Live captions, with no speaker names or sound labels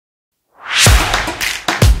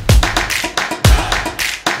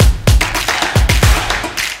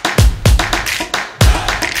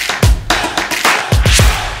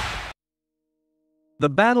The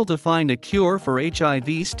battle to find a cure for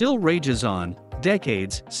HIV still rages on,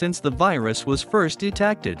 decades since the virus was first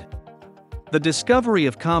detected. The discovery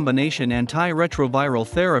of combination antiretroviral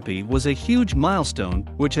therapy was a huge milestone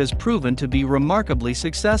which has proven to be remarkably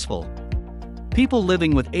successful. People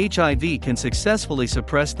living with HIV can successfully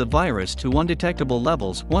suppress the virus to undetectable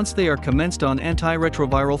levels once they are commenced on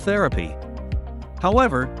antiretroviral therapy.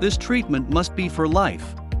 However, this treatment must be for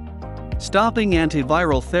life. Stopping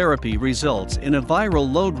antiviral therapy results in a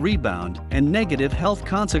viral load rebound and negative health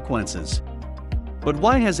consequences. But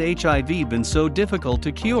why has HIV been so difficult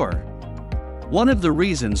to cure? One of the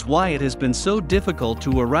reasons why it has been so difficult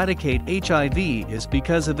to eradicate HIV is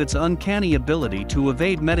because of its uncanny ability to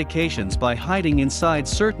evade medications by hiding inside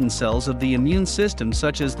certain cells of the immune system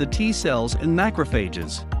such as the T cells and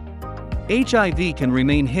macrophages. HIV can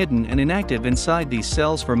remain hidden and inactive inside these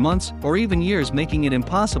cells for months or even years, making it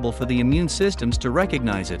impossible for the immune systems to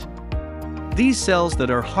recognize it. These cells that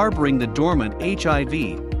are harboring the dormant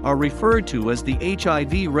HIV are referred to as the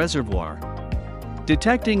HIV reservoir.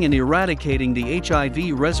 Detecting and eradicating the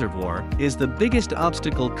HIV reservoir is the biggest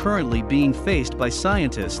obstacle currently being faced by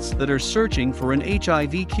scientists that are searching for an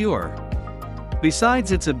HIV cure.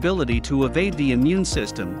 Besides its ability to evade the immune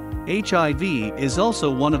system, HIV is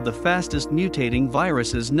also one of the fastest mutating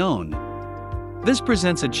viruses known. This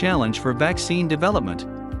presents a challenge for vaccine development.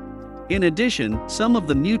 In addition, some of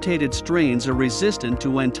the mutated strains are resistant to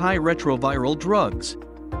antiretroviral drugs.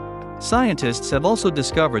 Scientists have also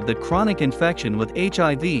discovered that chronic infection with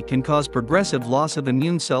HIV can cause progressive loss of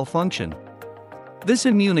immune cell function. This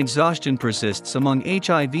immune exhaustion persists among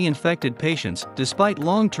HIV-infected patients despite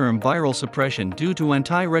long-term viral suppression due to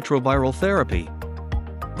antiretroviral therapy.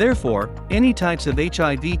 Therefore, any types of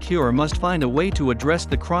HIV cure must find a way to address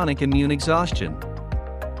the chronic immune exhaustion.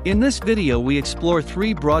 In this video we explore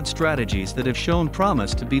 3 broad strategies that have shown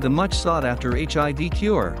promise to be the much sought-after HIV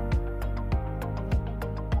cure.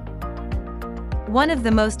 One of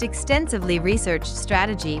the most extensively researched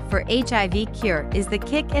strategy for HIV cure is the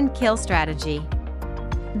kick and kill strategy.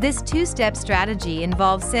 This 2-step strategy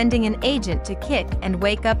involves sending an agent to kick and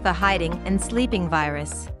wake up the hiding and sleeping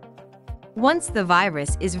virus. Once the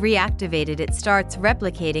virus is reactivated, it starts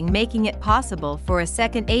replicating, making it possible for a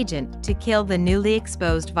second agent to kill the newly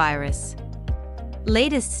exposed virus.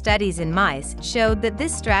 Latest studies in mice showed that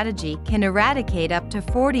this strategy can eradicate up to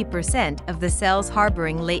 40% of the cells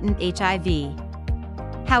harboring latent HIV.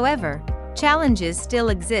 However, challenges still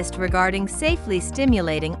exist regarding safely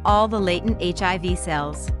stimulating all the latent HIV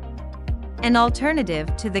cells. An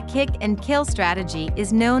alternative to the kick and kill strategy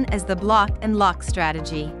is known as the block and lock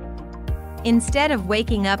strategy. Instead of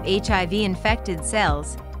waking up HIV-infected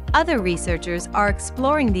cells, other researchers are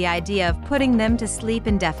exploring the idea of putting them to sleep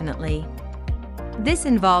indefinitely. This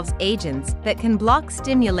involves agents that can block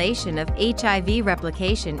stimulation of HIV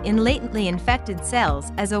replication in latently infected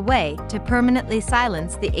cells as a way to permanently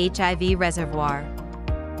silence the HIV reservoir.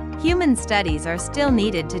 Human studies are still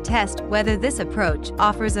needed to test whether this approach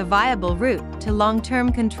offers a viable route to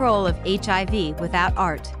long-term control of HIV without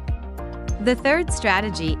ART. The third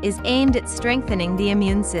strategy is aimed at strengthening the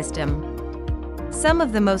immune system. Some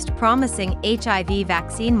of the most promising HIV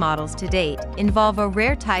vaccine models to date involve a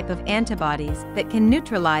rare type of antibodies that can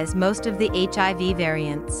neutralize most of the HIV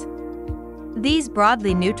variants. These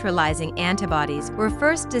broadly neutralizing antibodies were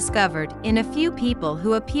first discovered in a few people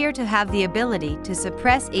who appear to have the ability to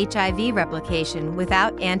suppress HIV replication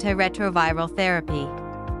without antiretroviral therapy.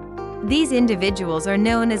 These individuals are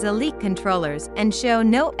known as elite controllers and show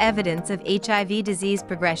no evidence of HIV disease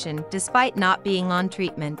progression despite not being on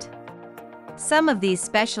treatment. Some of these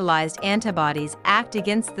specialized antibodies act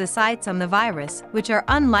against the sites on the virus, which are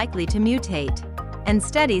unlikely to mutate, and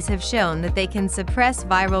studies have shown that they can suppress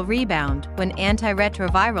viral rebound when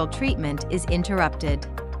antiretroviral treatment is interrupted.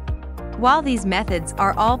 While these methods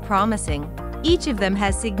are all promising, each of them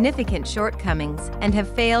has significant shortcomings and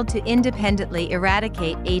have failed to independently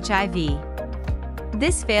eradicate HIV.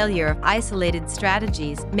 This failure of isolated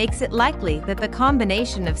strategies makes it likely that the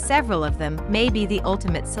combination of several of them may be the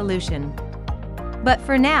ultimate solution. But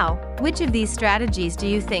for now, which of these strategies do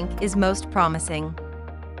you think is most promising?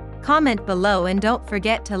 Comment below and don't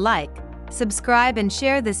forget to like, subscribe and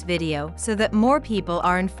share this video so that more people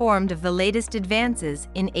are informed of the latest advances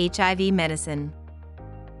in HIV medicine.